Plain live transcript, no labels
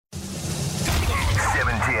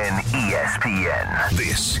ESPN.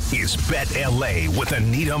 This is Bet LA with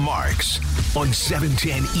Anita Marks on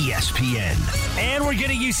 710 ESPN. And we're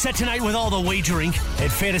getting you set tonight with all the wagering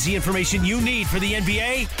and fantasy information you need for the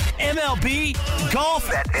NBA, MLB, golf.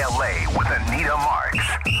 Bet LA with Anita Marks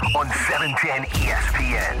on 710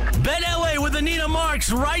 ESPN. Bet LA with Anita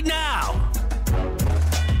Marks right now.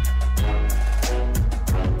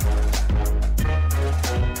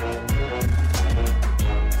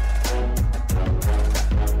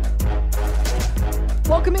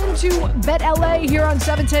 Welcome into Bet LA here on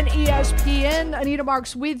 710 ESPN. Anita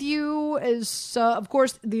Marks with you as, of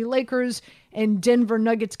course, the Lakers and Denver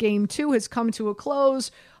Nuggets game 2 has come to a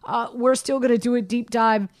close. We're still going to do a deep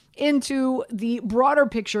dive into the broader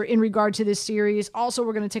picture in regard to this series. Also,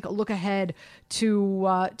 we're going to take a look ahead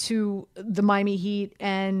to the Miami Heat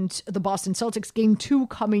and the Boston Celtics game 2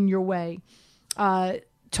 coming your way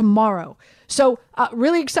tomorrow. So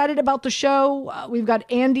really excited about the show. We've got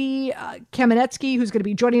Andy Kamenetzky, who's going to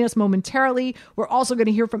be joining us momentarily. We're also going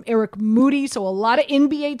to hear from Eric Moody. So a lot of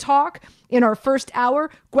NBA talk in our first hour.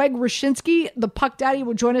 Wyshinski, the Puck Daddy,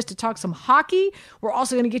 will join us to talk some hockey. We're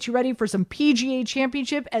also going to get you ready for some PGA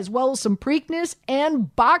Championship, as well as some Preakness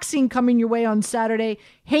and boxing coming your way on Saturday.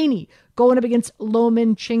 Haney going up against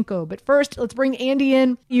Lomachenko. But first, let's bring Andy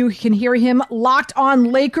in. You can hear him, Locked On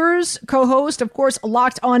Lakers co-host, of course,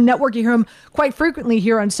 Locked On Network. You hear him quite frequently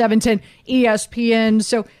here on 710 ESPN.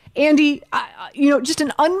 So, Andy, just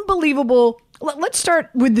an unbelievable. Let's start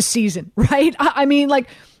with the season, right? I mean,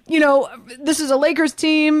 this is a Lakers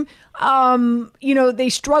team. They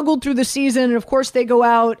struggled through the season, and of course, they go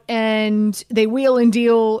out and they wheel and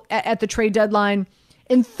deal at the trade deadline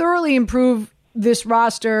and thoroughly improve this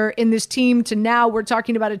roster in this team to now we're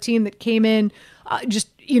talking about a team that came in just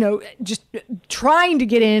trying to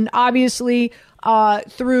get in, obviously,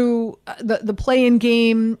 through the play-in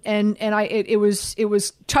game, and it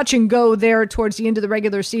was touch and go there towards the end of the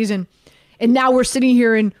regular season. And now we're sitting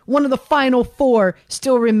here in one of the final 4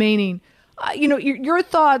 still remaining. Your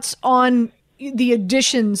thoughts on the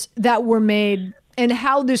additions that were made and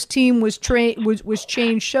how this team was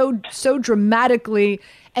changed so dramatically,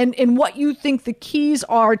 and what you think the keys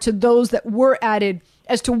are to those that were added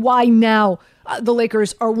as to why now the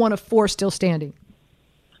Lakers are one of 4 still standing.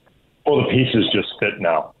 Well, the pieces just fit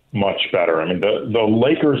now much better. I mean, the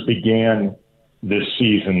Lakers began this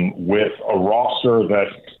season with a roster that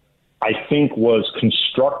I think was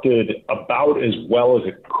constructed about as well as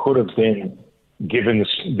it could have been given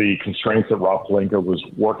the constraints that Rob Pelinka was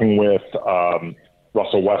working with.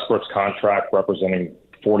 Russell Westbrook's contract representing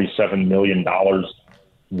 $47 million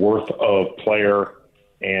worth of player,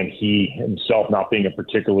 and he himself not being a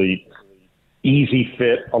particularly easy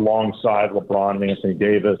fit alongside LeBron and Anthony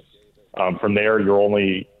Davis. From there, you're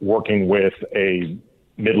only working with a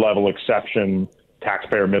mid-level exception,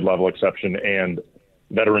 taxpayer mid-level exception, and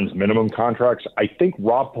veterans minimum contracts. I think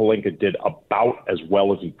Rob Pelinka did about as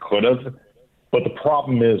well as he could have, but the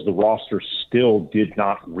problem is the roster still did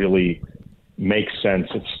not really make sense.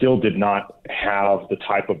 It still did not have the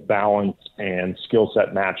type of balance and skill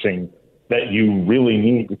set matching that you really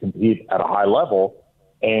need to compete at a high level.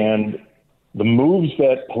 And the moves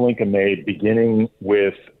that Pelinka made, beginning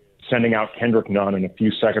with sending out Kendrick Nunn and a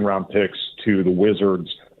few second-round picks to the Wizards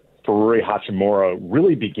for Rui Hachimura,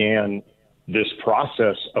 really began this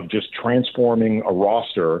process of just transforming a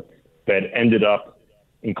roster that ended up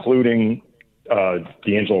including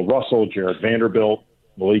D'Angelo Russell, Jared Vanderbilt,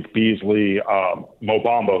 Malik Beasley, Mo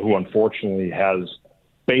Bamba, who unfortunately has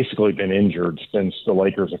basically been injured since the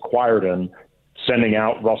Lakers acquired him, sending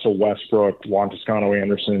out Russell Westbrook, Juan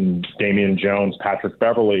Toscano-Anderson, Damian Jones, Patrick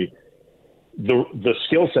Beverley. The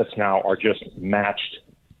skill sets now are just matched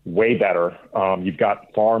way better. You've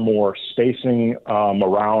got far more spacing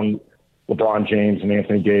around LeBron James and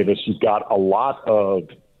Anthony Davis. You've got a lot of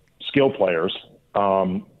skill players.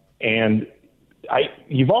 And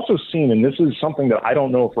you've also seen, and this is something that I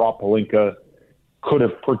don't know if Rob Pelinka could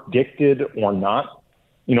have predicted or not.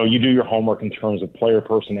 You do your homework in terms of player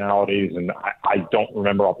personalities, and I don't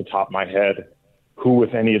remember off the top of my head who,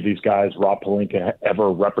 if any of these guys, Rob Pelinka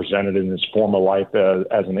ever represented in his former life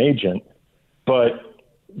as an agent. But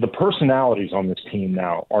the personalities on this team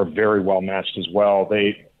now are very well matched as well.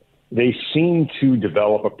 They seem to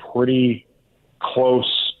develop a pretty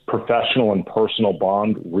close professional and personal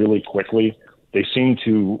bond really quickly. They seem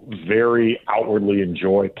to very outwardly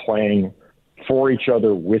enjoy playing for each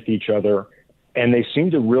other, with each other. And they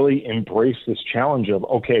seem to really embrace this challenge of,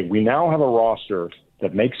 okay, we now have a roster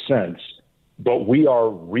that makes sense, but we are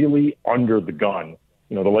really under the gun.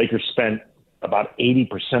 The Lakers spent about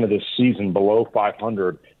 80% of this season below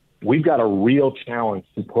 500. We've got a real challenge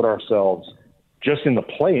to put ourselves just in the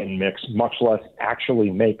play-in mix, much less actually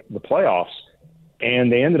make the playoffs.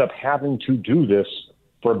 And they ended up having to do this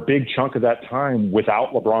for a big chunk of that time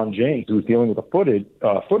without LeBron James, who was dealing with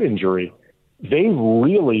a foot injury. They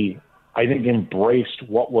really, I think, embraced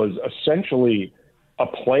what was essentially a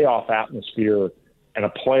playoff atmosphere and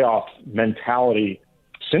a playoff mentality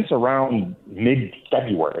since around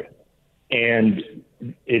mid-February. And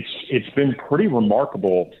it's been pretty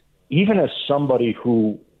remarkable, even as somebody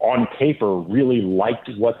who on paper really liked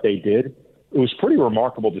what they did. It was pretty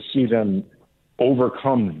remarkable to see them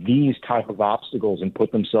overcome these type of obstacles and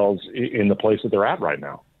put themselves in the place that they're at right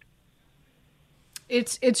now.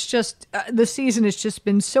 It's just the season has just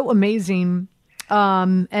been so amazing,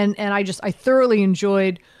 and I thoroughly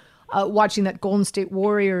enjoyed watching that Golden State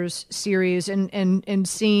Warriors series and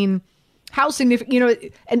seeing how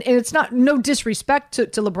significant, and it's not no disrespect to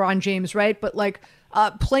LeBron James, right? But like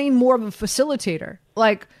playing more of a facilitator,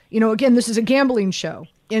 like, again, this is a gambling show.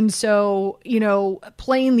 And so,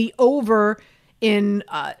 playing the over in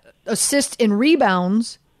assists and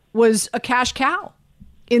rebounds was a cash cow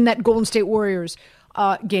in that Golden State Warriors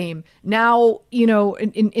game. Now,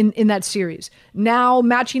 in that series. Now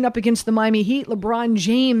matching up against the Miami Heat, LeBron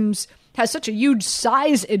James has such a huge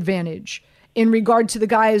size advantage in regard to the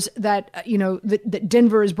guys that, that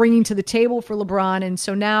Denver is bringing to the table for LeBron. And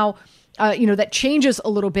so now, that changes a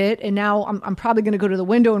little bit. And now I'm probably going to go to the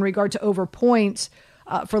window in regard to over points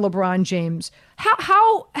for LeBron James.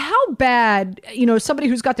 How bad, somebody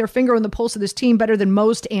who's got their finger on the pulse of this team better than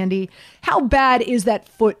most, Andy, how bad is that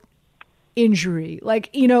foot injury? Like,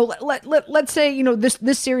 let's say,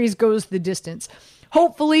 this series goes the distance.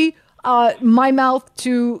 Hopefully, my mouth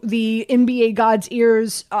to the NBA gods'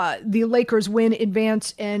 ears, the Lakers win,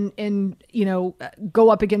 advance, and go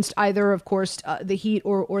up against either, of course, the Heat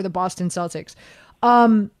or the Boston Celtics.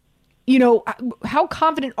 How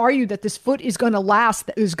confident are you that this foot is going to last,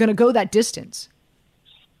 that is going to go that distance?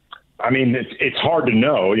 I mean, it's hard to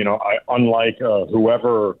know. Unlike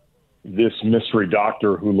whoever this mystery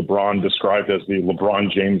doctor who LeBron described as the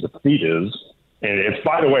LeBron James of feet is. And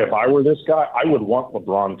by the way, if I were this guy, I would want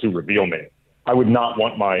LeBron to reveal me. I would not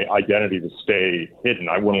want my identity to stay hidden.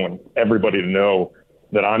 I wouldn't want everybody to know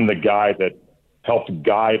that I'm the guy that helped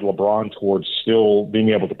guide LeBron towards still being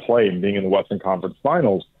able to play and being in the Western Conference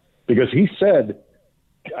Finals. Because he said,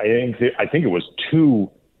 I think it was two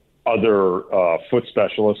other foot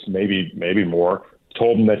specialists, maybe more,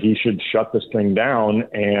 told him that he should shut this thing down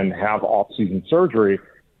and have off-season surgery.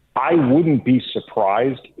 I wouldn't be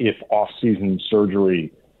surprised if off-season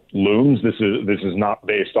surgery looms. This is not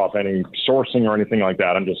based off any sourcing or anything like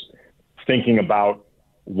that. I'm just thinking about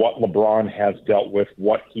what LeBron has dealt with,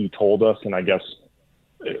 what he told us, and I guess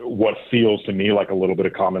what feels to me like a little bit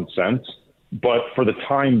of common sense. But for the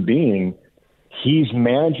time being, he's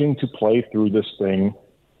managing to play through this thing,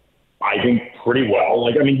 I think, pretty well.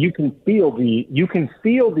 Like, I mean, you can feel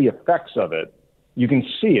the effects of it. You can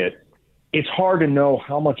see it. It's hard to know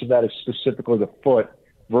how much of that is specifically the foot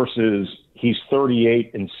versus he's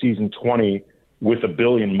 38 in season 20 with 1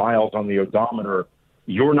 billion miles on the odometer.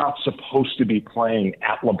 You're not supposed to be playing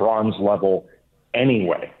at LeBron's level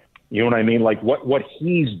anyway. You know what I mean? Like what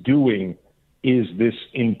he's doing is this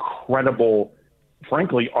incredible,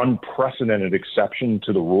 frankly, unprecedented exception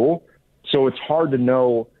to the rule. So it's hard to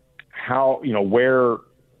know how, where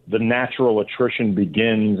the natural attrition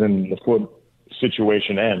begins and the foot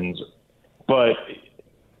situation ends. But,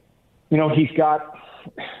 he's got,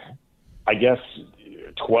 I guess,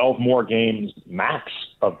 12 more games max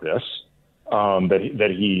of this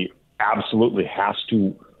that he absolutely has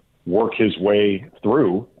to work his way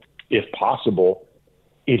through, if possible.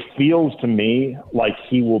 It feels to me like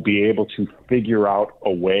he will be able to figure out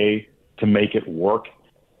a way to make it work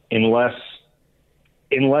unless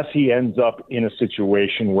he ends up in a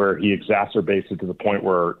situation where he exacerbates it to the point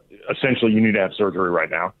where essentially you need to have surgery right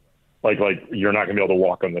now. Like you're not going to be able to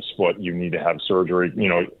walk on this foot. You need to have surgery.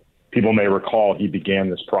 People may recall he began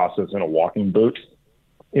this process in a walking boot.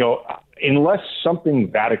 Unless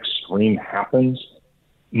something that extreme happens,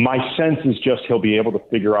 my sense is just he'll be able to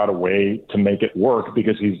figure out a way to make it work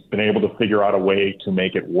because he's been able to figure out a way to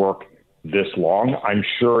make it work this long. I'm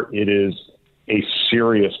sure it is a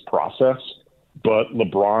serious process, but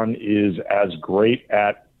LeBron is as great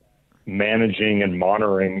at managing and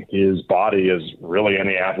monitoring his body as really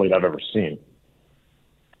any athlete I've ever seen.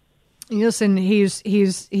 Listen, he's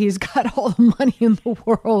got all the money in the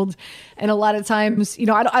world, and a lot of times,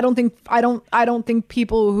 I don't think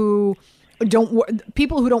people who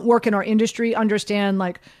don't work in our industry understand,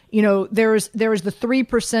 like, there's the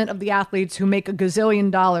 3% of the athletes who make $1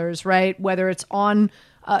 gazillion, right? Whether it's on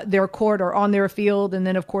their court or on their field. And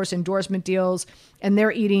then, of course, endorsement deals. And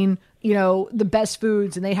they're eating, the best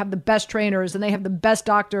foods, and they have the best trainers, and they have the best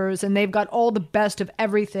doctors, and they've got all the best of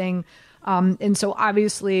everything. And so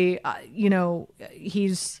obviously,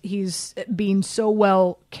 he's being so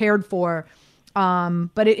well cared for.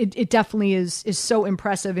 But it definitely is so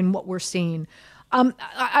impressive in what we're seeing.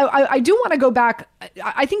 I do want to go back.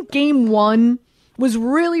 I think game one was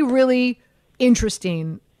really, really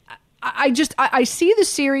interesting. I see the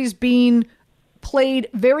series being played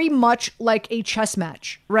very much like a chess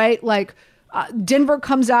match, right? Like Denver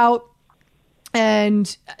comes out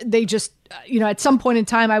and they just, at some point in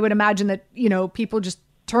time, I would imagine that, people just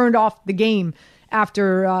turned off the game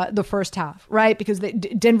after the first half, right? Because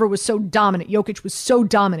Denver was so dominant. Jokic was so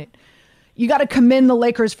dominant. You got to commend the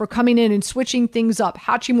Lakers for coming in and switching things up.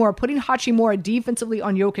 Putting Hachimura defensively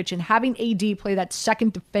on Jokic and having AD play that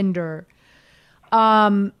second defender.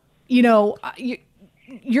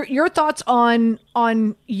 Your thoughts on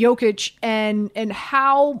Jokic and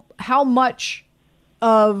how much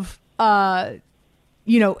of do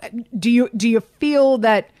you feel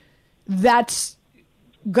that that's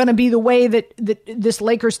going to be the way that this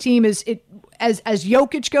Lakers team is as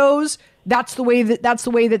Jokic goes? That's the way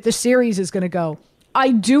that the series is going to go.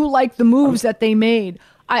 I do like the moves that they made.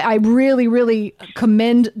 I really, really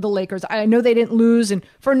commend the Lakers. I know they didn't lose, and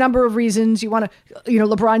for a number of reasons, you want to,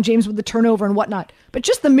 LeBron James with the turnover and whatnot. But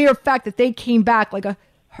just the mere fact that they came back like a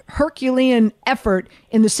Herculean effort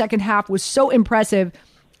in the second half was so impressive.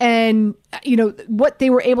 And, what they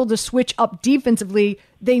were able to switch up defensively,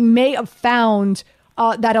 they may have found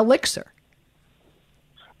that elixir.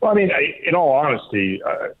 Well, I mean, in all honesty,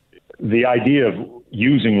 the idea of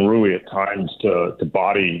using Rui at times to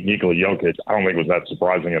body Nikola Jokic, I don't think was that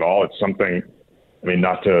surprising at all. It's something,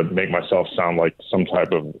 not to make myself sound like some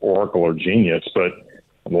type of oracle or genius, but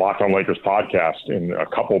on the Locked On Lakers podcast, in a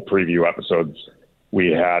couple preview episodes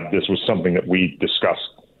this was something that we discussed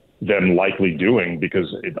them likely doing,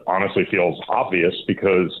 because it honestly feels obvious,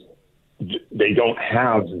 because they don't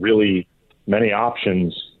have really many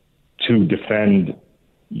options to defend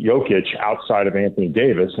Jokic outside of Anthony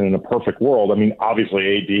Davis. And in a perfect world,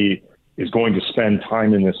 obviously AD is going to spend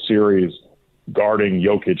time in this series guarding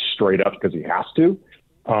Jokic straight up because he has to.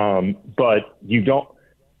 But you don't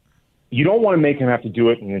want to make him have to do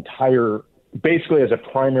it basically as a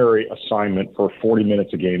primary assignment for 40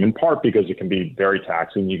 minutes a game, in part because it can be very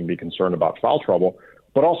taxing. You can be concerned about foul trouble,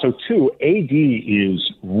 but also too, AD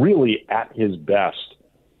is really at his best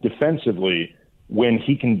defensively when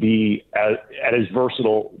he can be at his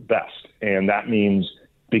versatile best. And that means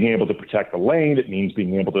being able to protect the lane. It means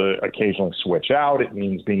being able to occasionally switch out. It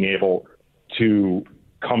means being able to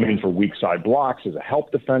come in for weak side blocks as a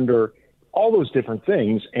help defender, all those different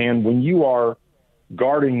things. And when you are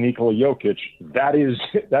guarding Nikola Jokic, that is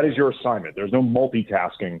your assignment. There's no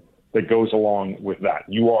multitasking that goes along with that.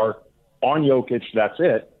 You are on Jokic, that's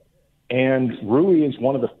it. And Rui is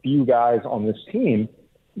one of the few guys on this team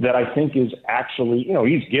that I think is actually,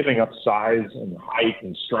 he's giving up size and height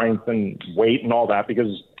and strength and weight and all that,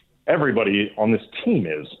 because everybody on this team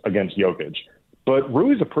is against Jokic. But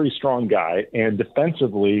Rui's a pretty strong guy, and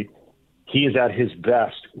defensively, he is at his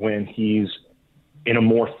best when he's in a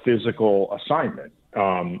more physical assignment.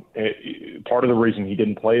 Part of the reason he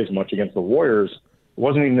didn't play as much against the Warriors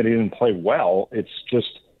wasn't even that he didn't play well. It's just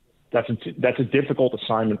that's a difficult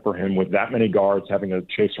assignment for him, with that many guards having to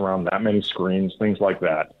chase around that many screens, things like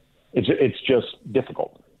that. It's just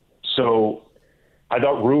difficult. So I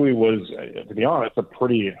thought Rui was, to be honest, a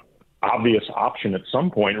pretty obvious option at some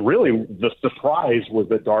point. Really, the surprise was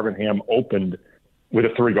that Darvin Ham opened with a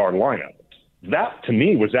 3-guard lineup. That, to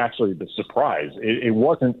me, was actually the surprise. It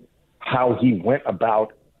wasn't how he went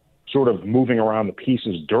about sort of moving around the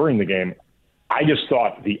pieces during the game. I just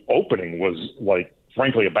thought the opening was,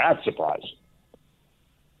 frankly, a bad surprise.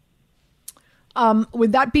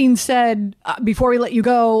 With that being said, before we let you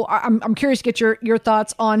go, I'm curious to get your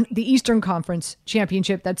thoughts on the Eastern Conference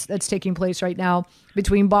Championship that's taking place right now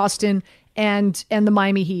between Boston and the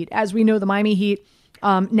Miami Heat. As we know, the Miami Heat,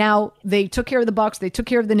 now they took care of the Bucks, they took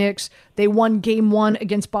care of the Knicks, they won Game 1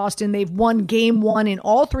 against Boston. They've won Game 1 in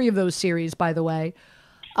all 3 of those series, by the way.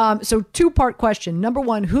 So 2-part question. Number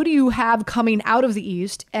 1, who do you have coming out of the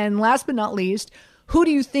East? And last but not least, who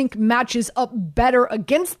do you think matches up better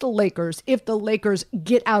against the Lakers if the Lakers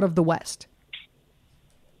get out of the West?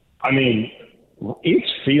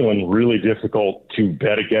 It's feeling really difficult to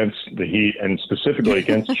bet against the Heat, and specifically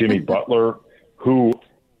against Jimmy Butler, who,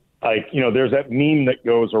 there's that meme that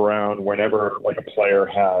goes around whenever a player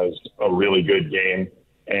has a really good game,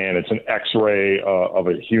 and it's an X-ray of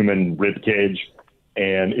a human rib cage.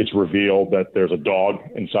 and it's revealed that there's a dog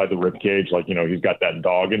inside the rib cage, like, he's got that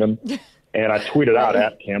dog in him. And I tweeted out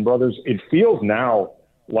at Cam Brothers, it feels now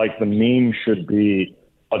like the meme should be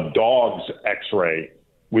a dog's x-ray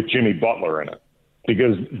with Jimmy Butler in it,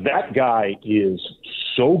 because that guy is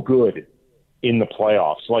so good in the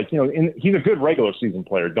playoffs. Like, he's a good regular season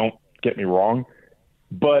player, don't get me wrong,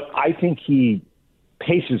 but I think he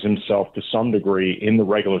paces himself to some degree in the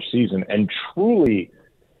regular season and truly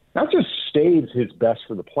not just staves his best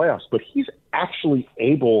for the playoffs, but he's actually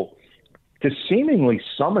able to seemingly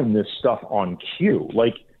summon this stuff on cue.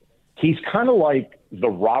 Like, he's kind of like the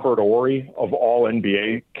Robert Horry of all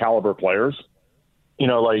NBA caliber players.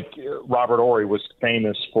 Like Robert Horry was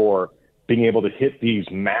famous for being able to hit these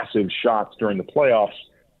massive shots during the playoffs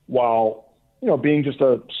while, being just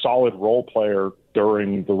a solid role player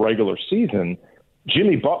during the regular season.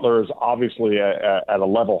 Jimmy Butler is obviously at a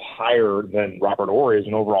level higher than Robert Horry as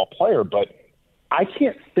an overall player, but I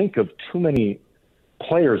can't think of too many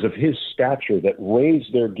players of his stature that raise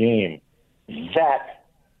their game that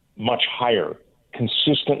much higher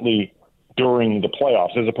consistently during the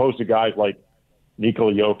playoffs, as opposed to guys like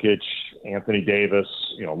Nikola Jokic, Anthony Davis,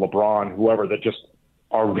 LeBron, whoever, that just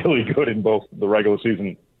are really good in both the regular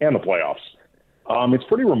season and the playoffs. It's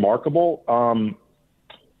pretty remarkable.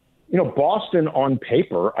 Boston on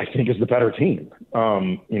paper, I think, is the better team.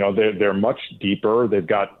 They're much deeper. They've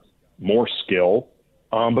got more skill,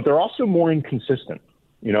 but they're also more inconsistent,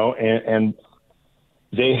 and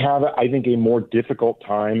they have, I think, a more difficult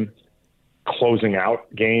time closing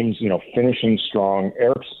out games, finishing strong.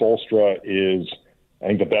 Eric Spoelstra is, I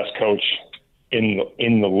think, the best coach in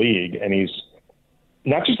the league, and he's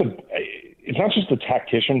it's not just the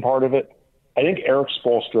tactician part of it. I think Eric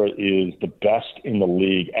Spoelstra is the best in the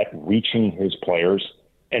league at reaching his players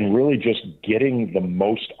and really just getting the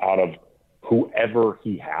most out of whoever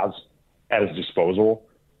he has at his disposal.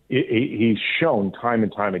 He's shown time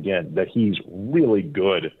and time again that he's really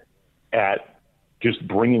good at just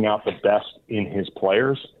bringing out the best in his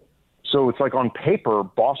players. So it's like on paper,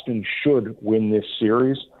 Boston should win this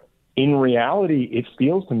series. In reality, it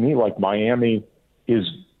feels to me like Miami is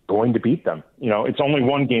going to beat them. It's only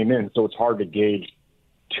one game in, so it's hard to gauge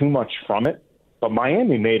too much from it. But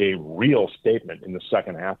Miami made a real statement in the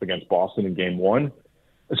second half against Boston in game one.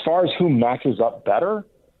 As far as who matches up better,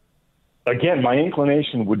 again, my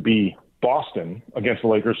inclination would be Boston against the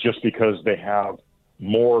Lakers just because they have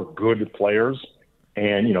more good players.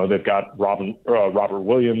 And, they've got Robert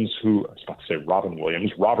Williams, who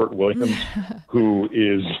who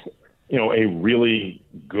is, a really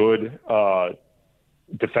good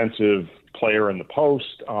defensive player in the post.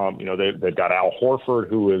 They've got Al Horford,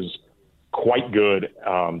 who is quite good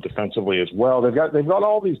defensively as well. They've got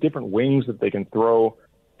all these different wings that they can throw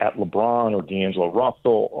at LeBron or D'Angelo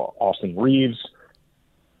Russell or Austin Reeves.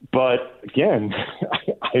 But again,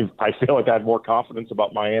 I feel like I have more confidence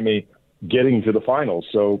about Miami getting to the finals.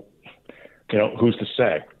 So, who's to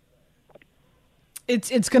say?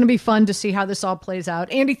 It's going to be fun to see how this all plays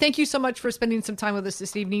out. Andy, thank you so much for spending some time with us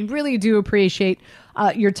this evening. Really do appreciate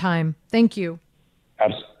your time. Thank you.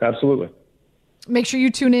 Absolutely. Make sure you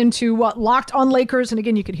tune in to Locked on Lakers. And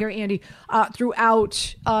again, you can hear Andy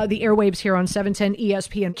throughout the airwaves here on 710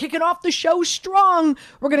 ESPN. Kicking off the show strong.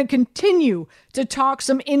 We're going to continue to talk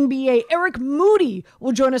some NBA. Eric Moody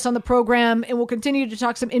will join us on the program, and we'll continue to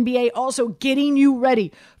talk some NBA, also getting you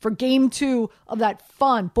ready for game 2 of that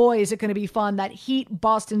fun, boy, is it going to be fun, that Heat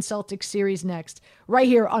Boston Celtics series next, right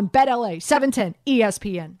here on Bet LA, 710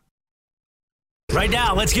 ESPN. Right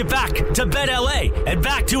now, let's get back to Bet LA and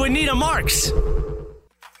back to Anita Marks.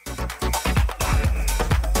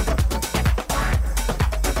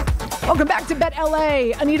 Welcome back to Bet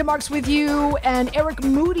LA. Anita Marks with you, and Eric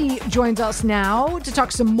Moody joins us now to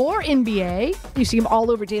talk some more NBA. You see him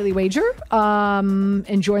all over Daily Wager,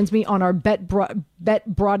 and joins me on our Bet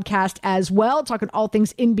broadcast as well, talking all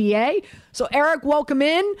things NBA. So Eric, welcome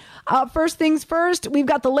in. First things first, we've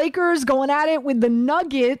got the Lakers going at it with the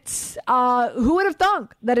Nuggets. Who would have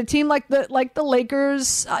thunk that a team like the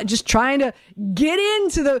Lakers, just trying to get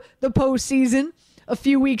into the postseason a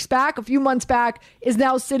few months back, is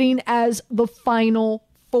now sitting as the Final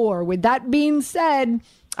Four. With that being said,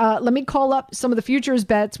 let me call up some of the futures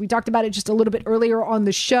bets. We talked about it just a little bit earlier on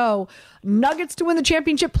the show. Nuggets to win the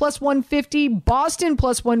championship plus 150, Boston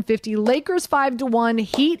plus 150, Lakers 5-1,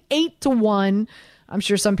 Heat 8-1. I'm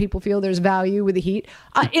sure some people feel there's value with the Heat.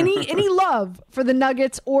 Any love for the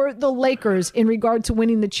Nuggets or the Lakers in regard to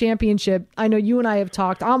winning the championship? I know you and I have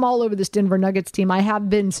talked. I'm all over this Denver Nuggets team. I have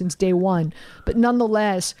been since day one. But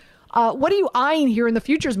nonetheless, what are you eyeing here in the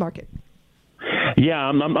futures market? Yeah,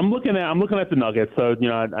 I'm looking at the Nuggets. So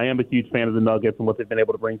I am a huge fan of the Nuggets and what they've been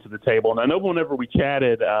able to bring to the table. And I know whenever we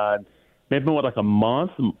chatted, maybe like a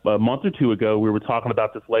month or two ago, we were talking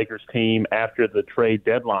about this Lakers team after the trade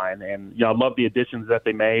deadline, and I love the additions that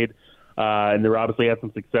they made, and they're obviously had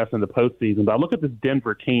some success in the postseason. But I look at this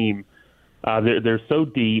Denver team; they're so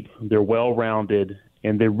deep, they're well-rounded,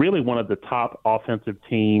 and they're really one of the top offensive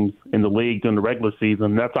teams in the league during the regular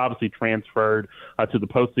season. That's obviously transferred to the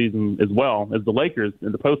postseason as well. As the Lakers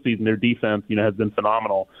in the postseason, their defense, has been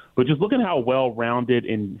phenomenal. But just looking how well-rounded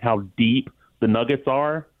and how deep the Nuggets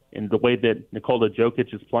are, and the way that Nikola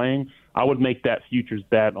Jokic is playing, I would make that futures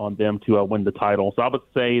bet on them to win the title. So I would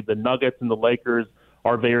say the Nuggets and the Lakers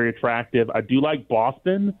are very attractive. I do like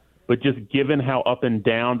Boston, but just given how up and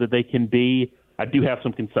down that they can be, I do have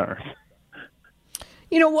some concerns.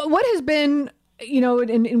 What has been,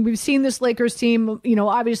 and we've seen this Lakers team,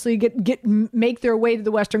 obviously make their way to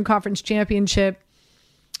the Western Conference Championship.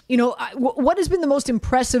 What has been the most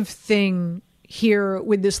impressive thing here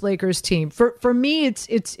with this Lakers team? For me, it's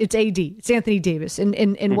AD, it's Anthony Davis,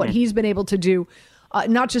 and what he's been able to do,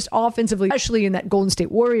 not just offensively, especially in that Golden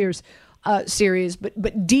State Warriors series,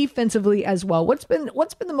 but defensively as well. What's been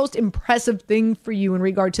the most impressive thing for you in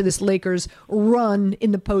regard to this Lakers run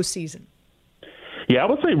in the postseason? Yeah, I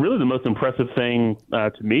would say really the most impressive thing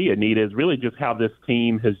to me, Anita, is really just how this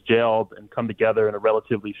team has gelled and come together in a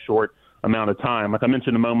relatively short amount of time. Like I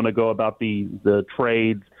mentioned a moment ago about the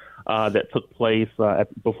trades that took place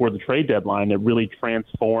before the trade deadline that really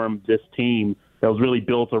transformed this team that was really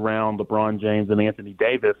built around LeBron James and Anthony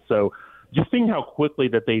Davis. So just seeing how quickly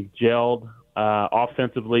that they've gelled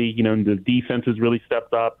offensively, and the defense has really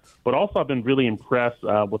stepped up. But also I've been really impressed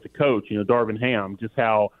with the coach, Darvin Ham, just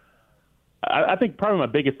how I think probably my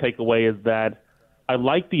biggest takeaway is that I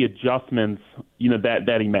like the adjustments,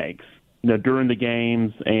 that he makes, during the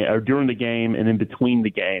games or during the game and in between the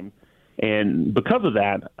game. And because of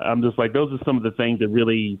that, I'm just like, those are some of the things that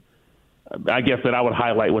really, I guess, that I would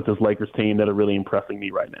highlight with this Lakers team that are really impressing me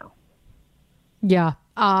right now. Yeah.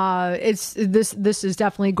 This is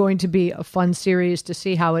definitely going to be a fun series to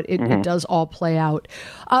see how it does all play out.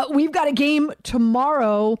 We've got a game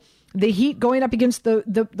tomorrow. The Heat going up against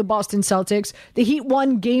the Boston Celtics. The Heat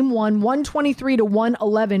won game one,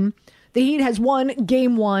 123-111. The Heat has won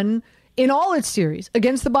game one in all its series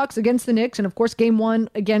against the Bucks, against the Knicks, and of course game one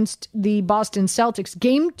against the Boston Celtics.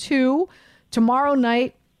 Game two tomorrow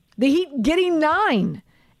night. The Heat getting 9.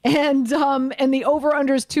 And the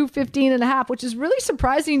over-under is 215.5, which is really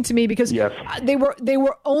surprising to me because they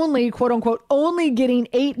were only, quote unquote, only getting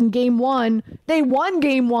 8 in game one. They won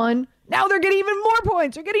game one. Now they're getting even more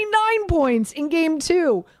points. They're getting 9 points in game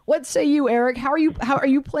two. What say you, Eric? How are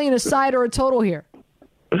you playing a side or a total here?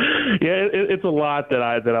 Yeah, it's a lot that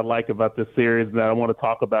I like about this series that I want to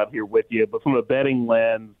talk about here with you. But from a betting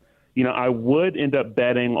lens, I would end up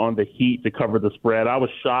betting on the Heat to cover the spread. I was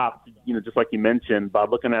shocked, just like you mentioned, by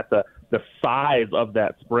looking at the size of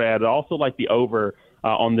that spread. I also like the over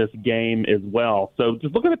on this game as well. So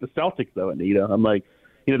just looking at the Celtics, though, Anita, I'm like,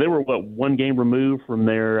 they were, one game removed from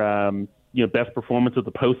their, best performance of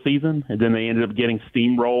the postseason, and then they ended up getting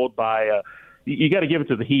steamrolled by you got to give it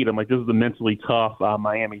to the Heat. I'm like, this is a mentally tough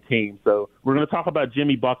Miami team. So we're going to talk about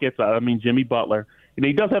Jimmy Butler.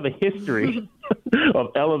 He does have a history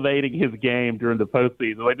of elevating his game during the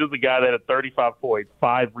postseason. Like, this is a guy that had 35 points,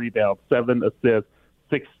 5 rebounds, 7 assists,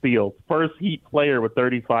 6 steals. First Heat player with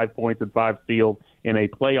 35 points and 5 steals in a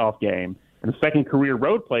playoff game. And the second career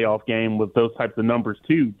road playoff game with those types of numbers,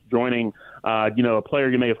 too, joining, a player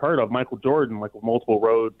you may have heard of, Michael Jordan, like with multiple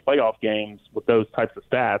road playoff games with those types of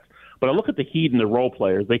stats. But I look at the Heat and the role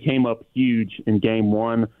players. They came up huge in game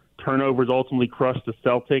one. Turnovers ultimately crushed the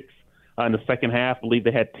Celtics in the second half. I believe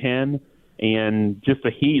they had 10. And just the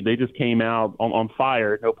Heat, they just came out on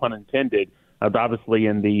fire, no pun intended, obviously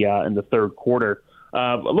in the third quarter.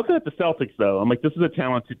 Looking at the Celtics, though, I'm like, this is a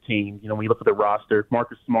talented team. When you look at the roster,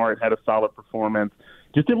 Marcus Smart had a solid performance.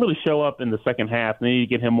 Just didn't really show up in the second half. They need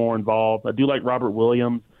to get him more involved. I do like Robert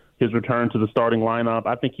Williams, his return to the starting lineup.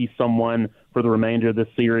 I think he's someone for the remainder of this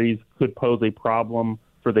series could pose a problem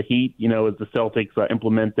for the Heat, as the Celtics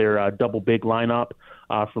implement their double big lineup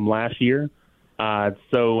from last year.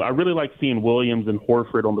 So I really like seeing Williams and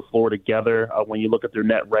Horford on the floor together. When you look at their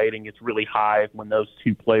net rating, it's really high when those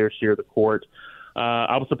two players share the court.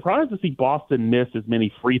 I was surprised to see Boston miss as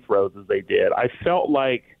many free throws as they did. I felt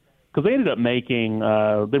like, because they ended up making,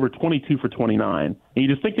 they were 22 for 29. And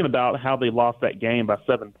you're just thinking about how they lost that game by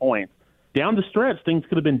 7 points. Down the stretch, things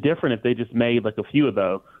could have been different if they just made like a few of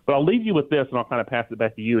those. But I'll leave you with this, and I'll kind of pass it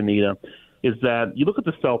back to you, Anita, is that you look at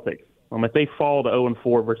the Celtics. If they fall to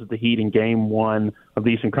 0-4 versus the Heat in game one of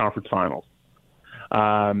the Eastern Conference Finals.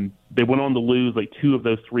 They went on to lose like 2 of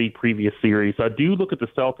those 3 previous series. So I do look at the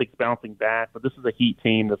Celtics bouncing back, but this is a Heat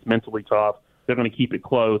team that's mentally tough. They're going to keep it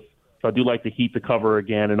close. So I do like the Heat to cover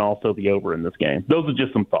again and also the over in this game. Those are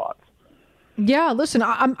just some thoughts. Yeah, listen,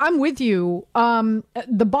 I'm with you.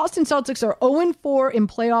 The Boston Celtics are 0-4 in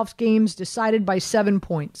playoffs games decided by 7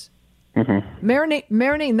 points. Mm-hmm.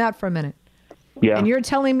 Marinate in that for a minute. Yeah. And you're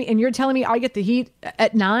telling me I get the Heat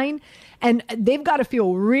at 9, and they've got to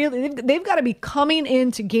feel they've got to be coming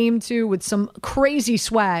into game 2 with some crazy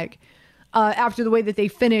swag after the way that they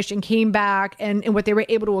finished and came back and what they were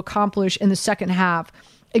able to accomplish in the second half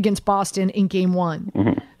against Boston in game 1.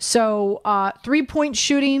 Mm-hmm. So 3-point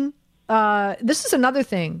shooting. This is another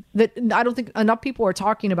thing that I don't think enough people are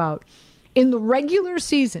talking about. In the regular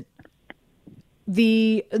season,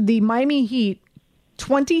 the Miami Heat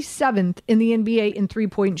 27th in the NBA in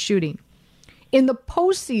 3-point shooting. In the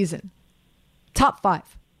postseason, top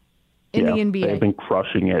 5 in the NBA. They've been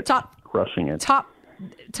crushing it.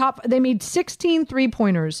 They made 16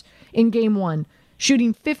 3-pointers in game 1,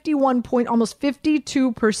 shooting almost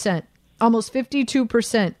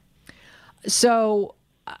 52%. So,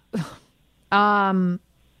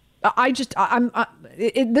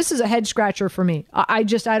 this is a head scratcher for me. I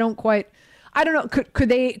don't know. Could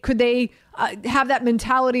they have that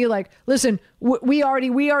mentality like, listen, we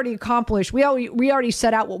already accomplished. We already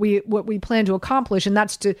set out what we plan to accomplish, and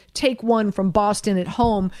that's to take one from Boston at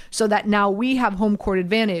home, so that now we have home court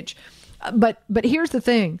advantage. But here's the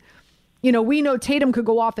thing, we know Tatum could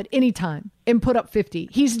go off at any time and put up 50.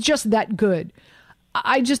 He's just that good.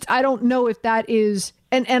 I don't know if that is,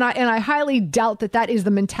 and I highly doubt that is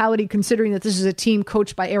the mentality, considering that this is a team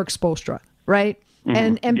coached by Eric Spoelstra, right?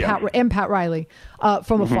 Mm-hmm. And Pat Riley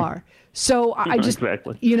from afar. So I just,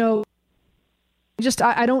 exactly. I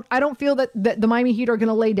don't feel that the Miami Heat are going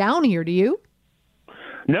to lay down here. Do you?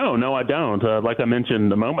 No, I don't. Like I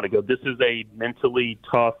mentioned a moment ago, this is a mentally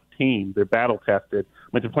tough team. They're battle tested.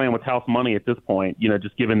 They're playing with house money at this point,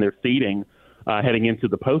 just given their seeding heading into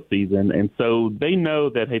the postseason. And so they know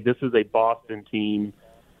that, hey, this is a Boston team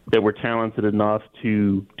that we're talented enough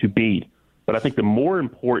to beat. But I think the more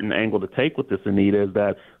important angle to take with this, Anita, is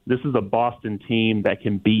that this is a Boston team that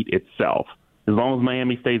can beat itself. As long as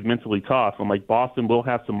Miami stays mentally tough, I'm like, Boston will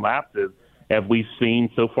have some lapses, as we've seen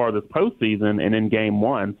so far this postseason and in game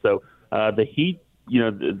 1. So the Heat,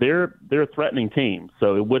 they're a threatening team.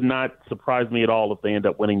 So it would not surprise me at all if they end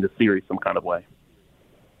up winning the series some kind of way.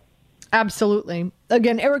 Absolutely.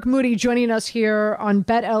 Again, Eric Moody joining us here on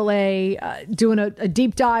Bet LA, doing a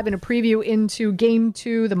deep dive and a preview into Game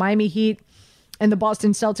 2, the Miami Heat and the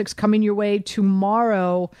Boston Celtics coming your way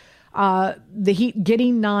tomorrow. The Heat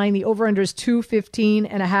getting 9. The over-under is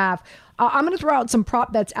 215.5. I'm going to throw out some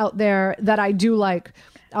prop bets out there that I do like.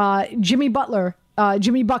 Jimmy Butler,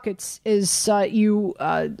 Jimmy Buckets, is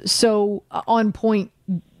so on point,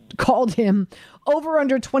 called him. Over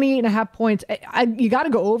under 28.5 points. You got to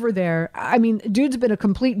go over there. I mean, dude's been a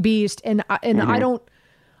complete beast, and mm-hmm.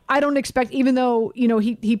 I don't expect, even though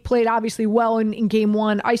he played obviously well in game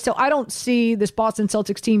 1. I don't see this Boston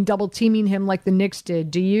Celtics team double teaming him like the Knicks did.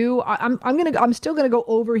 Do you? I'm still gonna go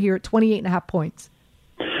over here at 28.5 points.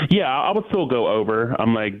 Yeah, I would still go over.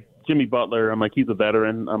 I'm like Jimmy Butler. I'm like, he's a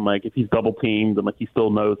veteran. I'm like, if he's double teamed, I'm like, he still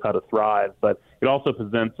knows how to thrive. But it also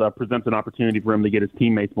presents an opportunity for him to get his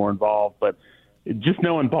teammates more involved. But just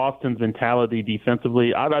knowing Boston's mentality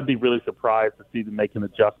defensively, I'd be really surprised to see them make an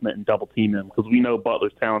adjustment and double team him, because we know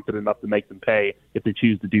Butler's talented enough to make them pay if they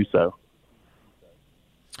choose to do so.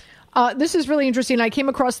 This is really interesting. I came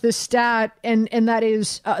across this stat, and that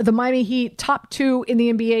is the Miami Heat top 2 in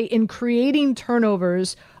the NBA in creating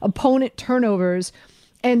turnovers, opponent turnovers,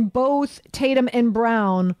 and both Tatum and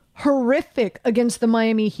Brown horrific against the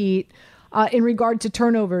Miami Heat in regard to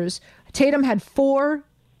turnovers. Tatum had 4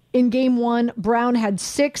 in game 1. Brown had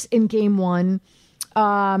 6 in game 1.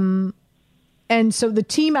 And so the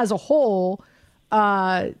team as a whole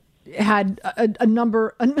had a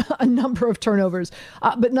number of turnovers.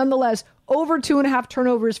 But nonetheless, over 2.5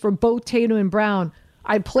 turnovers for both Tatum and Brown.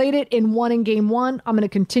 I played it in game 1. I'm going to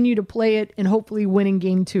continue to play it and hopefully win in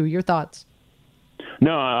game 2. Your thoughts?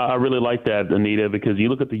 No, I really like that, Anita, because you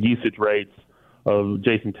look at the usage rates of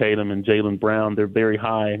Jason Tatum and Jaylen Brown. They're very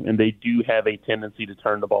high, and they do have a tendency to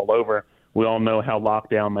turn the ball over. We all know how locked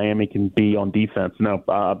down Miami can be on defense. No,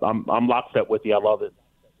 I'm lockstep with you. I love it.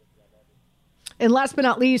 And last but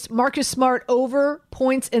not least, Marcus Smart over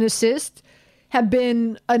points and assists have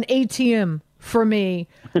been an ATM for me.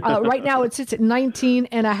 Right now it sits at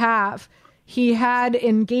 19.5. He had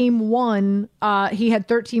in game 1, he had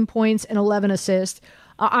 13 points and 11 assists.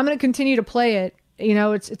 I'm going to continue to play it.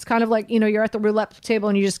 It's kind of like, you're at the roulette table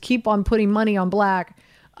and you just keep on putting money on black.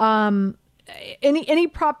 Any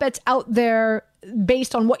prop bets out there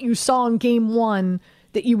based on what you saw in game one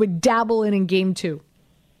that you would dabble in game two?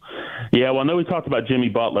 Yeah, well, I know we talked about Jimmy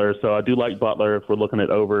Butler, so I do like Butler if we're looking at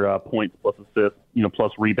over points plus assists,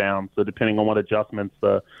 plus rebounds. So depending on what adjustments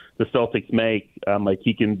the Celtics make,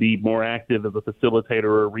 he can be more active as a facilitator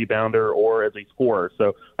or a rebounder or as a scorer.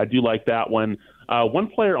 So I do like that one. One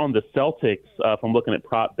player on the Celtics, if I'm looking at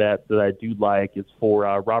prop bets that I do like, is for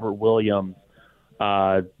Robert Williams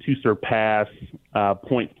to surpass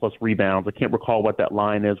points plus rebounds. I can't recall what that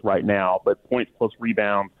line is right now, but points plus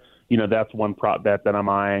rebounds, that's one prop bet that I'm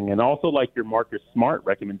eyeing. And also like your Marcus Smart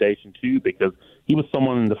recommendation too, because he was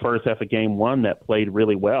someone in the first half of game one that played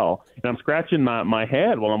really well. And I'm scratching my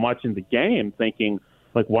head while I'm watching the game thinking,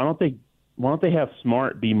 why don't they have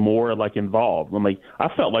Smart be more involved?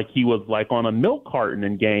 I felt like he was on a milk carton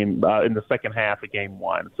in the second half of game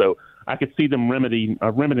one. So I could see them remedying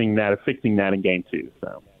that or fixing that in game two.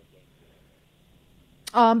 So.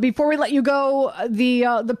 Before we let you go,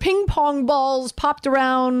 the ping pong balls popped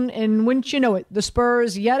around, and wouldn't you know it, the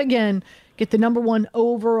Spurs yet again get the number one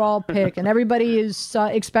overall pick, and everybody is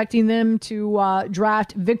expecting them to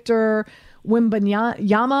draft Victor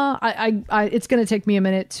Wembanyama. It's going to take me a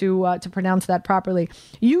minute to pronounce that properly.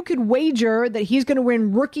 You could wager that he's going to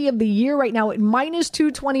win Rookie of the Year right now at minus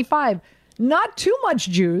 225. Not too much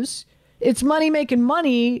juice. It's money making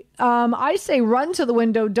money. I say run to the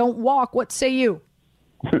window, don't walk. What say you?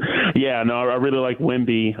 Yeah, no, I really like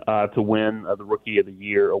Wemby to win the Rookie of the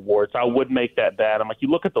Year award. So I would make that bet. You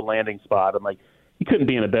look at the landing spot. He couldn't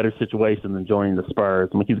be in a better situation than joining the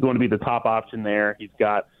Spurs. He's going to be the top option there. He's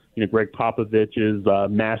got, Greg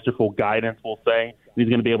Popovich's masterful guidance, we'll say. He's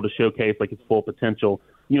going to be able to showcase his full potential.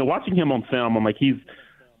 Watching him on film, he's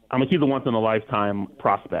a once in a lifetime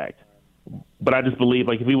prospect. But I just believe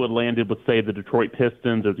if he would have landed with, say, the Detroit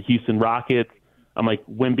Pistons or the Houston Rockets,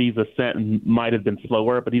 Wemby's ascent might have been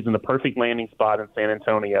slower, but he's in the perfect landing spot in San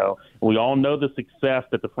Antonio. And we all know the success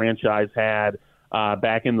that the franchise had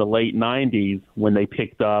back in the late 90s when they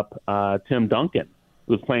picked up Tim Duncan,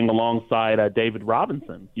 who was playing alongside David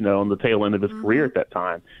Robinson, on the tail end of his career at that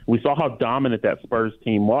time. We saw how dominant that Spurs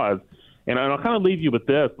team was. And I'll kind of leave you with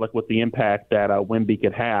this, with the impact that Wemby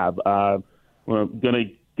could have. We're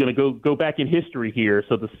going to go back in history here.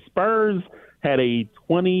 So the Spurs had a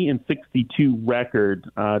 20-62 record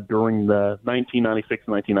during the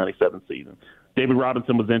 1996-1997 season. David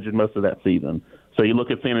Robinson was injured most of that season. So you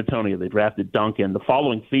look at San Antonio, they drafted Duncan. The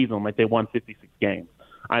following season, they won 56 games.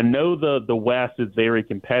 I know the West is very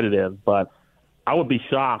competitive, but I would be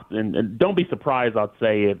shocked and don't be surprised, I'd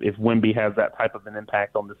say, if Wemby has that type of an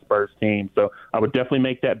impact on the Spurs team. So I would definitely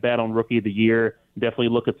make that bet on Rookie of the Year. Definitely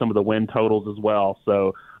look at some of the win totals as well.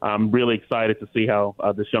 So I'm really excited to see how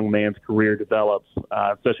this young man's career develops,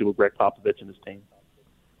 especially with Greg Popovich and his team.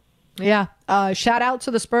 Yeah. Shout out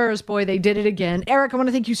to the Spurs. Boy, they did it again. Eric, I want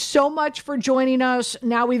to thank you so much for joining us.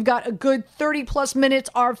 Now we've got a good 30-plus minutes,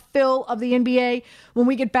 our fill of the NBA. When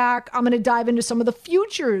we get back, I'm going to dive into some of the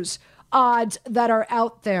futures odds that are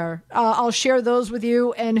out there. I'll share those with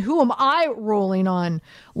you. And who am I rolling on?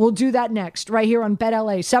 We'll do that next, right here on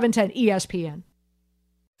BetLA 710 ESPN.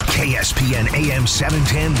 KSPN AM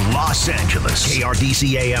 710 Los Angeles.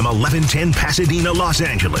 KRDC AM 1110 Pasadena, Los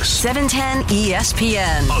Angeles. 710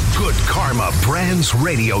 ESPN. A Good Karma Brands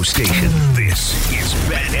radio station. This is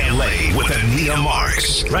Bet LA with Anita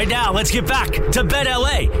Marks. Right now, let's get back to Bet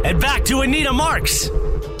LA and back to Anita Marks.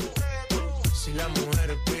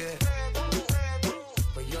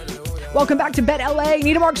 Welcome back to Bet LA.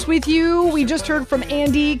 Anita Marks with you. We just heard from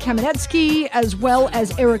Andy Kamenetzky as well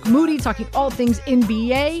as Eric Moody talking all things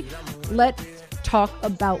NBA. Let's talk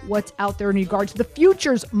about what's out there in regard to the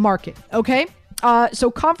futures market, okay?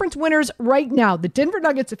 So conference winners right now, the Denver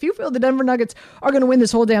Nuggets, if you feel the Denver Nuggets are going to win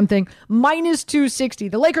this whole damn thing, minus 260.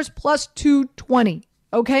 The Lakers plus 220,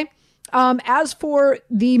 okay? As for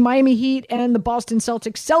the Miami Heat and the Boston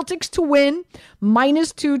Celtics to win,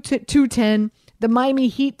 minus 210. The Miami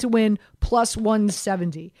Heat to win plus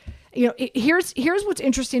 170. Here's what's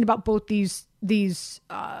interesting about both these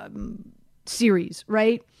series,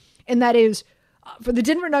 right? And that is for the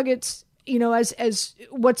Denver Nuggets, as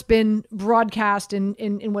what's been broadcast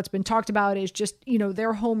and what's been talked about is just,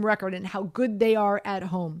 their home record and how good they are at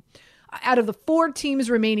home. Out of the four teams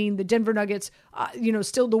remaining, the Denver Nuggets,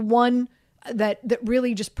 still the one that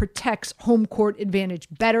really just protects home court advantage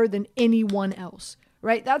better than anyone else.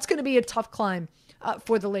 Right? That's going to be a tough climb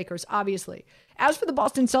for the Lakers, obviously. As for the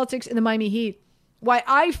Boston Celtics and the Miami Heat, why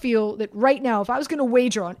I feel that right now, if I was going to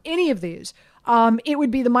wager on any of these, it would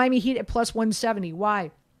be the Miami Heat at plus 170. Why?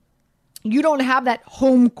 You don't have that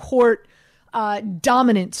home court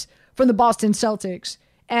dominance from the Boston Celtics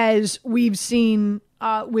as we've seen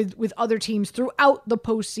with other teams throughout the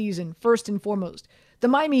postseason, first and foremost. The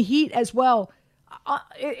Miami Heat as well.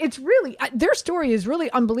 It's really, their story is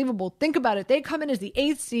really unbelievable. Think about it. They come in as the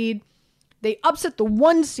 8th seed. They upset the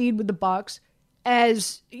 1 seed with the Bucks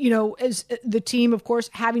as, as the team, of course,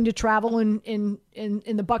 having to travel in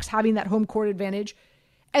the Bucks having that home court advantage.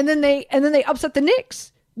 And then they upset the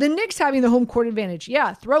Knicks. The Knicks having the home court advantage.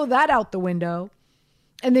 Yeah, throw that out the window.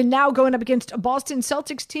 And then now going up against a Boston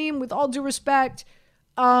Celtics team, with all due respect,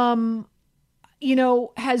 has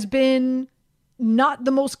been not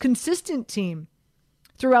the most consistent team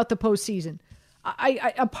throughout the postseason.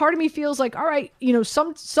 A part of me feels like, all right,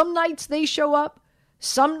 some nights they show up,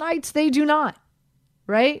 some nights they do not,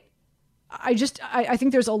 right? I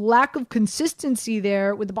think there's a lack of consistency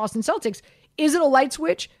there with the Boston Celtics. Is it a light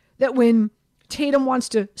switch that when Tatum wants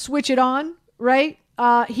to switch it on, right,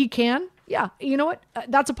 he can? Yeah, you know what?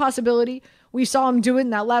 That's a possibility. We saw him do it in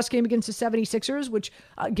that last game against the 76ers, which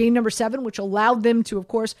game number 7, which allowed them to, of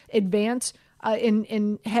course, advance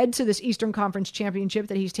and head to this Eastern Conference championship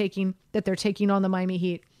that they're taking on the Miami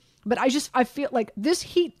Heat. But I feel like this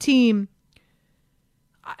Heat team,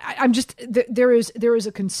 there is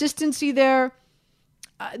a consistency there.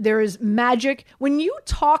 There is magic. When you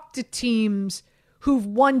talk to teams who've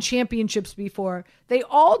won championships before, they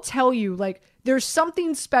all tell you, like, there's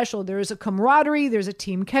something special. There's a camaraderie. There's a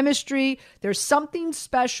team chemistry. There's something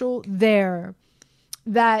special there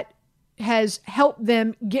that has helped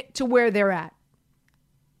them get to where they're at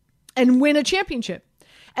and win a championship.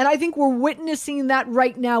 And I think we're witnessing that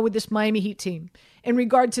right now with this Miami Heat team in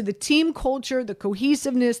regard to the team culture, the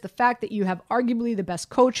cohesiveness, the fact that you have arguably the best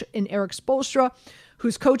coach in Eric Spoelstra,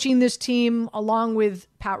 who's coaching this team along with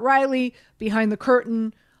Pat Riley behind the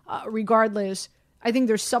curtain. Regardless, I think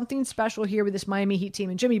there's something special here with this Miami Heat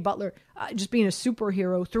team, and Jimmy Butler just being a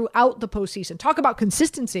superhero throughout the postseason. Talk about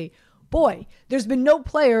consistency. Boy, there's been no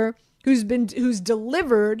player who's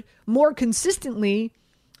delivered more consistently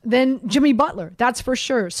than Jimmy Butler. That's for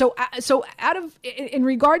sure. So in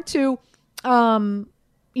regard to, right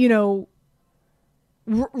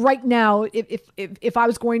now, if I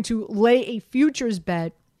was going to lay a futures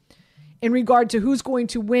bet in regard to who's going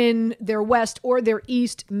to win their West or their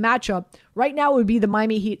East matchup, right now it would be the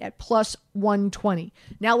Miami Heat at plus 120.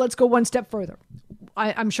 Now let's go one step further.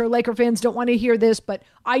 I'm sure Laker fans don't want to hear this, but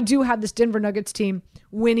I do have this Denver Nuggets team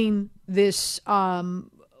winning this,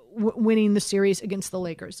 winning the series against the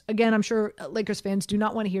Lakers. Again, I'm sure Lakers fans do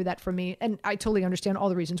not want to hear that from me, and I totally understand all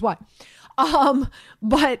the reasons why.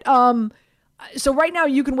 So right now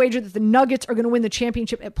you can wager that the Nuggets are going to win the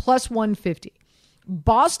championship at plus 150.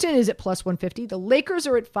 Boston is at plus 150. The Lakers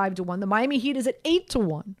are at 5-1. The Miami Heat is at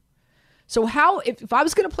 8-1. So if I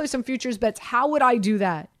was going to play some futures bets, how would I do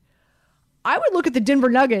that? I would look at the Denver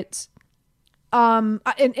Nuggets. And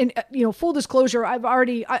full disclosure, I've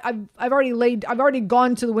already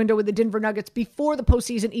gone to the window with the Denver Nuggets before the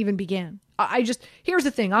postseason even began. Here's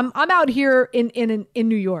the thing. I'm out here in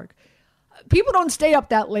New York. People don't stay up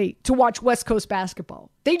that late to watch West Coast basketball.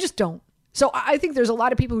 They just don't. So I think there's a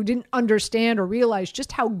lot of people who didn't understand or realize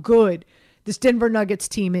just how good this Denver Nuggets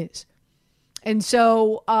team is. And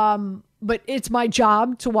so, but it's my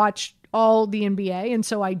job to watch all the NBA, and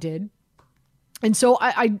so I did. And so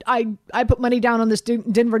I put money down on this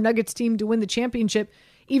Denver Nuggets team to win the championship,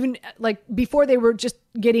 even like before they were just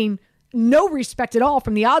getting no respect at all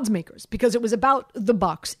from the odds makers, because it was about the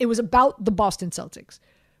Bucks. It was about the Boston Celtics,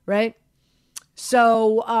 right?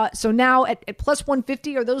 So now at plus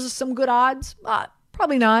 150, are those some good odds?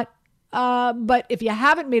 Probably not. But if you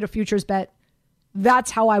haven't made a futures bet, that's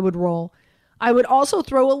how I would roll. I would also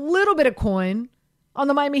throw a little bit of coin on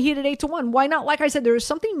the Miami Heat at 8-1. Why not? Like I said, there is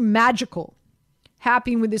something magical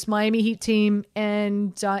happening with this Miami Heat team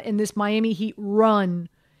and in this Miami Heat run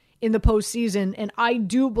in the postseason. And I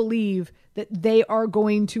do believe that they are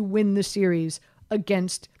going to win the series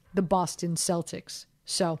against the Boston Celtics.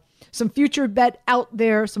 So some futures bets out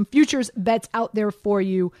there for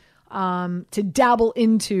you to dabble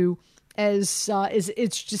into as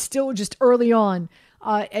it's just still early on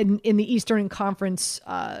in the Eastern Conference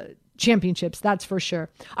championships, that's for sure.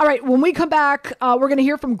 All right, when we come back, we're going to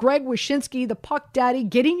hear from Greg Wyshinski, the Puck Daddy,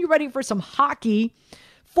 getting you ready for some hockey.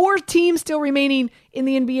 4 teams still remaining in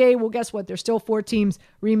the NBA. Well, guess what? There's still 4 teams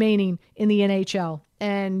remaining in the NHL.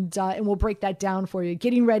 And we'll break that down for you.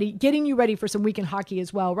 Getting you ready for some weekend hockey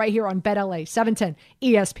as well, right here on Bet LA, 710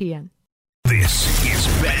 ESPN. This is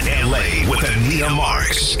Bet LA with Anita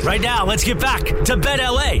Marks. Right now, let's get back to Bet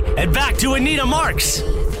LA and back to Anita Marks.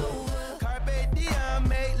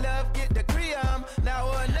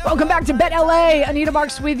 Welcome back to Bet LA. Anita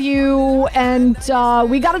Marks with you. And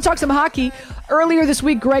we got to talk some hockey. Earlier this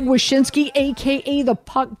week, Greg Wyshinski, a.k.a. the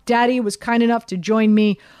Puck Daddy, was kind enough to join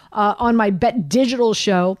me on my Bet Digital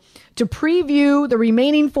show to preview the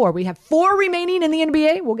remaining 4. We have 4 remaining in the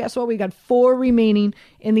NBA. Well, guess what? We got 4 remaining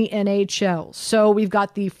in the NHL. So we've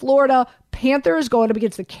got the Florida Panthers going up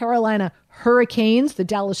against the Carolina Hurricanes, the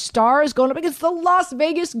Dallas Stars going up against the Las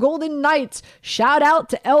Vegas Golden Knights. Shout out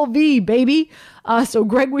to LV, baby. So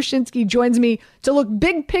Greg Wyshinski joins me to look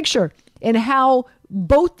big picture in how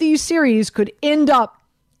both these series could end up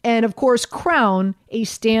and, of course, crown a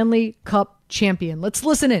Stanley Cup champion. Let's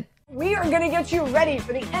listen in. We are going to get you ready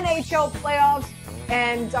for the NHL playoffs.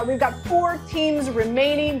 And we've got 4 teams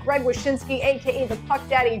remaining. Greg Wyshinski, a.k.a. the Puck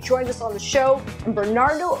Daddy, joins us on the show. And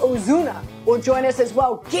Bernardo Ozuna will join us as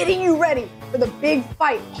well, getting you ready for the big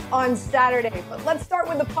fight on Saturday. But let's start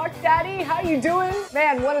with the Puck Daddy. How you doing?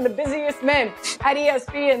 Man, one of the busiest men at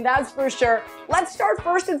ESPN, that's for sure. Let's start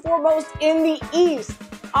first and foremost in the East.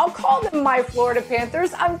 I'll call them my Florida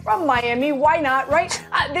Panthers. I'm from Miami. Why not, right?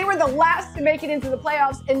 They were the last to make it into the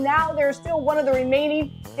playoffs, and now they're still one of the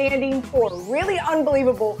remaining standing 4. Really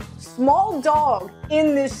unbelievable. Small dog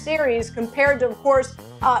in this series compared to, of course,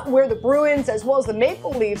 where the Bruins as well as the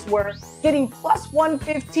Maple Leafs were, getting plus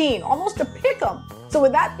 115, almost a pick 'em. So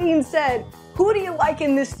with that being said, who do you like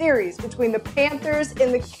in this series between the Panthers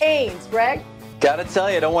and the Canes, Greg? Gotta tell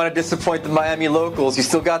you, I don't want to disappoint the Miami locals. You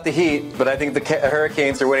still got the Heat, but I think the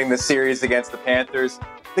Hurricanes are winning this series against the Panthers.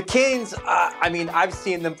 The Canes, I've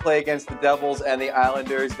seen them play against the Devils and the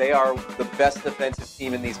Islanders. They are the best defensive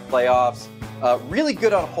team in these playoffs. Really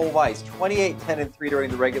good on home ice, 28-10-3 during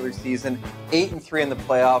the regular season, 8-3 in the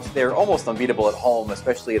playoffs. They're almost unbeatable at home,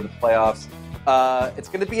 especially in the playoffs. It's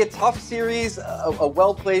going to be a tough series, a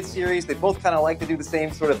well-played series. They both kind of like to do the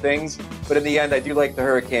same sort of things, but in the end, I do like the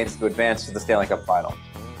Hurricanes to advance to the Stanley Cup final.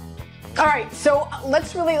 All right, so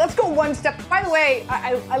let's go one step. By the way,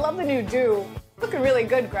 I love the new do. Looking really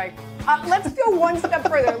good, Greg. Let's go one step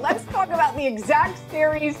further. Let's talk about the exact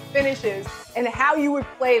series finishes and how you would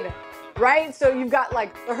play them. Right? So you've got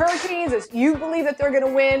like the Hurricanes, as you believe that they're going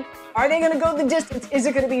to win. Are they going to go the distance? Is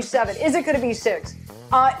it going to be 7? Is it going to be 6?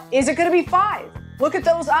 Is it going to be 5? Look at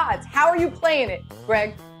those odds. How are you playing it,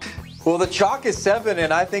 Greg? Well, the chalk is 7,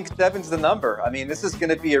 and I think 7's the number. I mean, this is going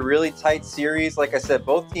to be a really tight series. Like I said,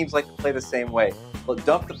 both teams like to play the same way. They'll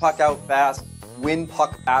dump the puck out fast, win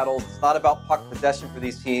puck battles. It's not about puck possession for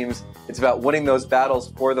these teams. It's about winning those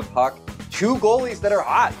battles for the puck. 2 goalies that are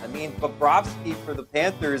hot. I mean, Bobrovsky for the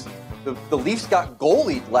Panthers, the Leafs got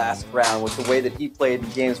goalied last round with the way that he played in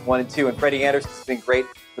games 1 and 2, and Freddie Anderson's been great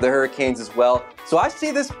for the Hurricanes as well. So I see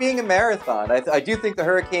this being a marathon. I do think the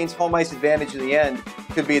Hurricanes' home ice advantage in the end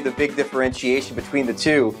could be the big differentiation between the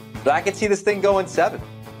two, but I could see this thing going 7.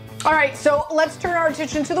 All right, so let's turn our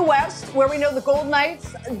attention to the West, where we know the Golden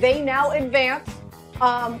Knights, they now advance.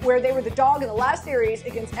 Where they were the dog in the last series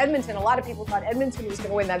against Edmonton. A lot of people thought Edmonton was going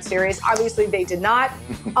to win that series. Obviously, they did not.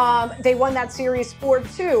 They won that series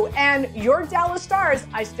 4-2. And your Dallas Stars,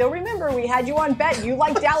 I still remember we had you on bet. You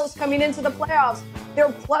like Dallas coming into the playoffs.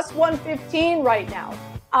 They're plus 115 right now.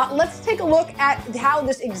 Let's take a look at how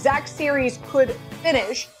this exact series could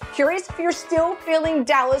finish. Curious if you're still feeling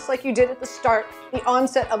Dallas like you did at the start, the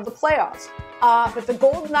onset of the playoffs. But the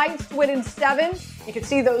Golden Knights to win in 7, you can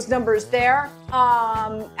see those numbers there,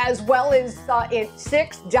 as well as in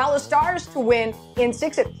 6, Dallas Stars to win in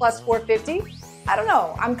 6 at plus 450. I don't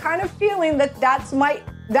know. I'm kind of feeling that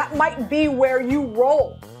might be where you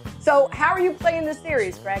roll. So how are you playing this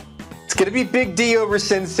series, Greg? It's going to be Big D over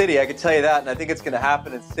Sin City, I can tell you that, and I think it's going to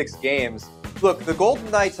happen in 6 games. Look, the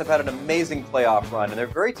Golden Knights have had an amazing playoff run, and they're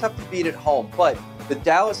very tough to beat at home, but the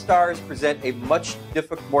Dallas Stars present a much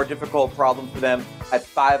more difficult problem for them at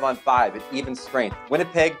 5-on-5 at even strength.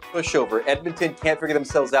 Winnipeg, pushover. Edmonton can't figure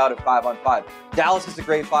themselves out at 5-on-5. Dallas is a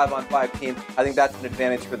great 5-on-5 team. I think that's an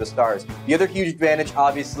advantage for the Stars. The other huge advantage,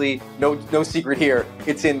 obviously, no secret here,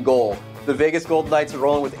 it's in goal. The Vegas Golden Knights are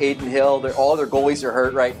rolling with Aiden Hill. All their goalies are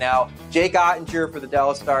hurt right now. Jake Ottinger for the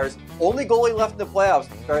Dallas Stars. Only goalie left in the playoffs.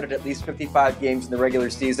 Started at least 55 games in the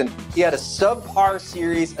regular season. He had a subpar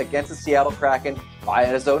series against the Seattle Kraken by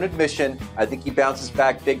his own admission. I think he bounces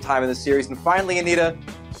back big time in the series. And finally, Anita,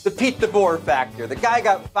 the Pete DeBoer factor. The guy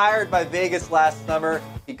got fired by Vegas last summer.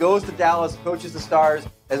 He goes to Dallas, coaches the Stars.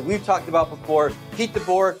 As we've talked about before, Pete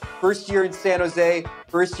DeBoer, first year in San Jose,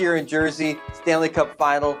 first year in Jersey, Stanley Cup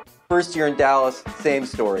final. First year in Dallas, same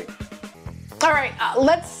story. All right,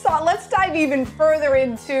 let's dive even further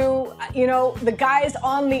into, the guys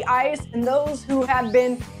on the ice and those who have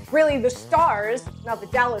been really the stars, not the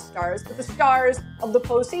Dallas Stars, but the stars of the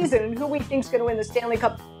postseason and who we think is going to win the Stanley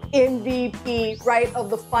Cup MVP, right, of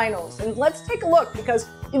the finals. And let's take a look, because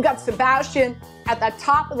you've got Sebastian at the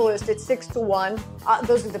top of the list at 6-1.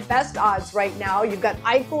 Those are the best odds right now. You've got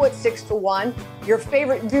Eichel at 6-1. Your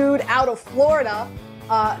favorite dude out of Florida,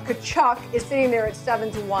 Kachuk, is sitting there at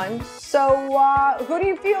 7-1. So who do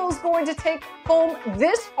you feel is going to take home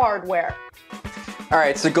this hardware? All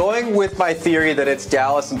right, so going with my theory that it's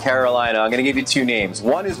Dallas and Carolina, I'm going to give you two names.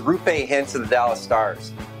 One is Rupe Hintz of the Dallas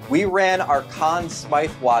Stars. We ran our Conn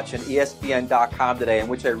Smythe watch on ESPN.com today, in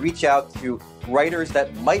which I reach out to writers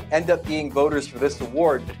that might end up being voters for this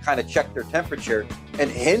award to kind of check their temperature. And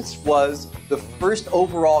Hintz was the first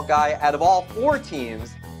overall guy out of all four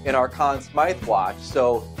teams in our Conn Smythe watch.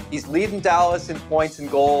 So he's leading Dallas in points and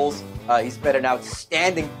goals. He's been an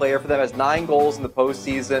outstanding player for them, has 9 goals in the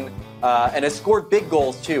postseason, and has scored big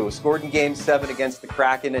goals too. Scored in Game 7 against the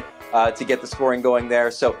Kraken to get the scoring going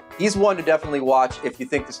there. So he's one to definitely watch if you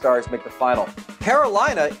think the Stars make the final.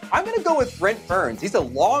 Carolina, I'm going to go with Brent Burns. He's a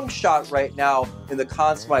long shot right now in the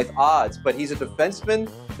Conn Smythe odds, but he's a defenseman.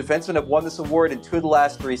 Defensemen have won this award in 2 of the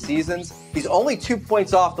last 3 seasons. He's only 2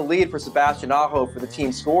 points off the lead for Sebastian Aho for the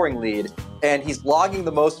team scoring lead, and he's logging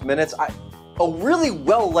the most minutes. A really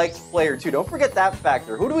well-liked player, too. Don't forget that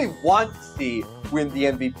factor. Who do we want to see win the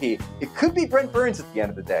MVP? It could be Brent Burns at the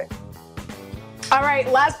end of the day. All right,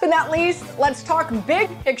 last but not least, let's talk big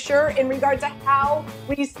picture in regard to how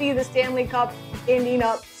we see the Stanley Cup ending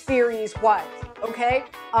up series-wise, okay?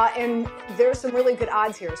 And there's some really good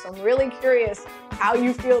odds here, so I'm really curious how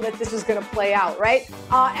you feel that this is going to play out, right?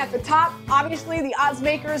 At the top, obviously, the odds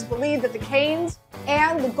makers believe that the Canes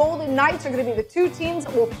and the Golden Knights are going to be the 2 teams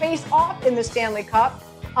that will face off in the Stanley Cup.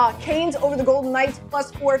 Canes over the Golden Knights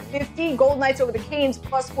plus 450, Golden Knights over the Canes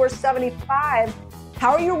plus 475.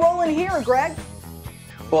 How are you rolling here, Greg?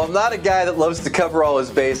 Well, I'm not a guy that loves to cover all his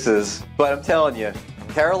bases, but I'm telling you,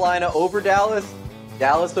 Carolina over Dallas,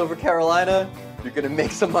 Dallas over Carolina, you're going to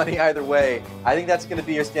make some money either way. I think that's going to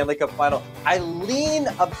be your Stanley Cup final. I lean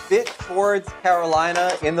a bit towards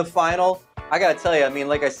Carolina in the final. I got to tell you, I mean,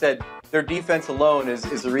 like I said, their defense alone is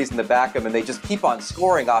the reason to back them, and they just keep on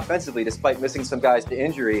scoring offensively despite missing some guys to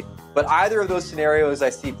injury. But either of those scenarios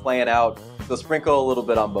I see playing out, so sprinkle a little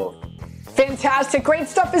bit on both. Fantastic. Great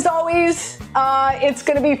stuff as always. It's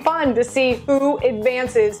going to be fun to see who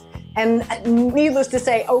advances. And needless to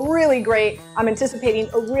say, I'm anticipating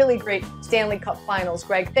a really great Stanley Cup Finals,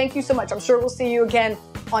 Greg. Thank you so much. I'm sure we'll see you again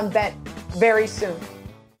on Bet very soon.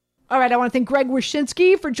 All right, I want to thank Greg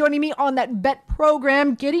Wyshinski for joining me on that Bet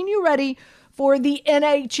program, getting you ready for the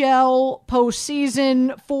NHL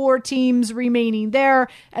postseason. 4 teams remaining there,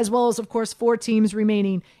 as well as, of course, 4 teams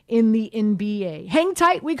remaining in the NBA. Hang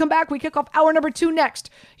tight. We come back. We kick off hour number 2 next.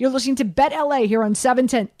 You're listening to Bet LA here on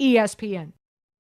 710 ESPN.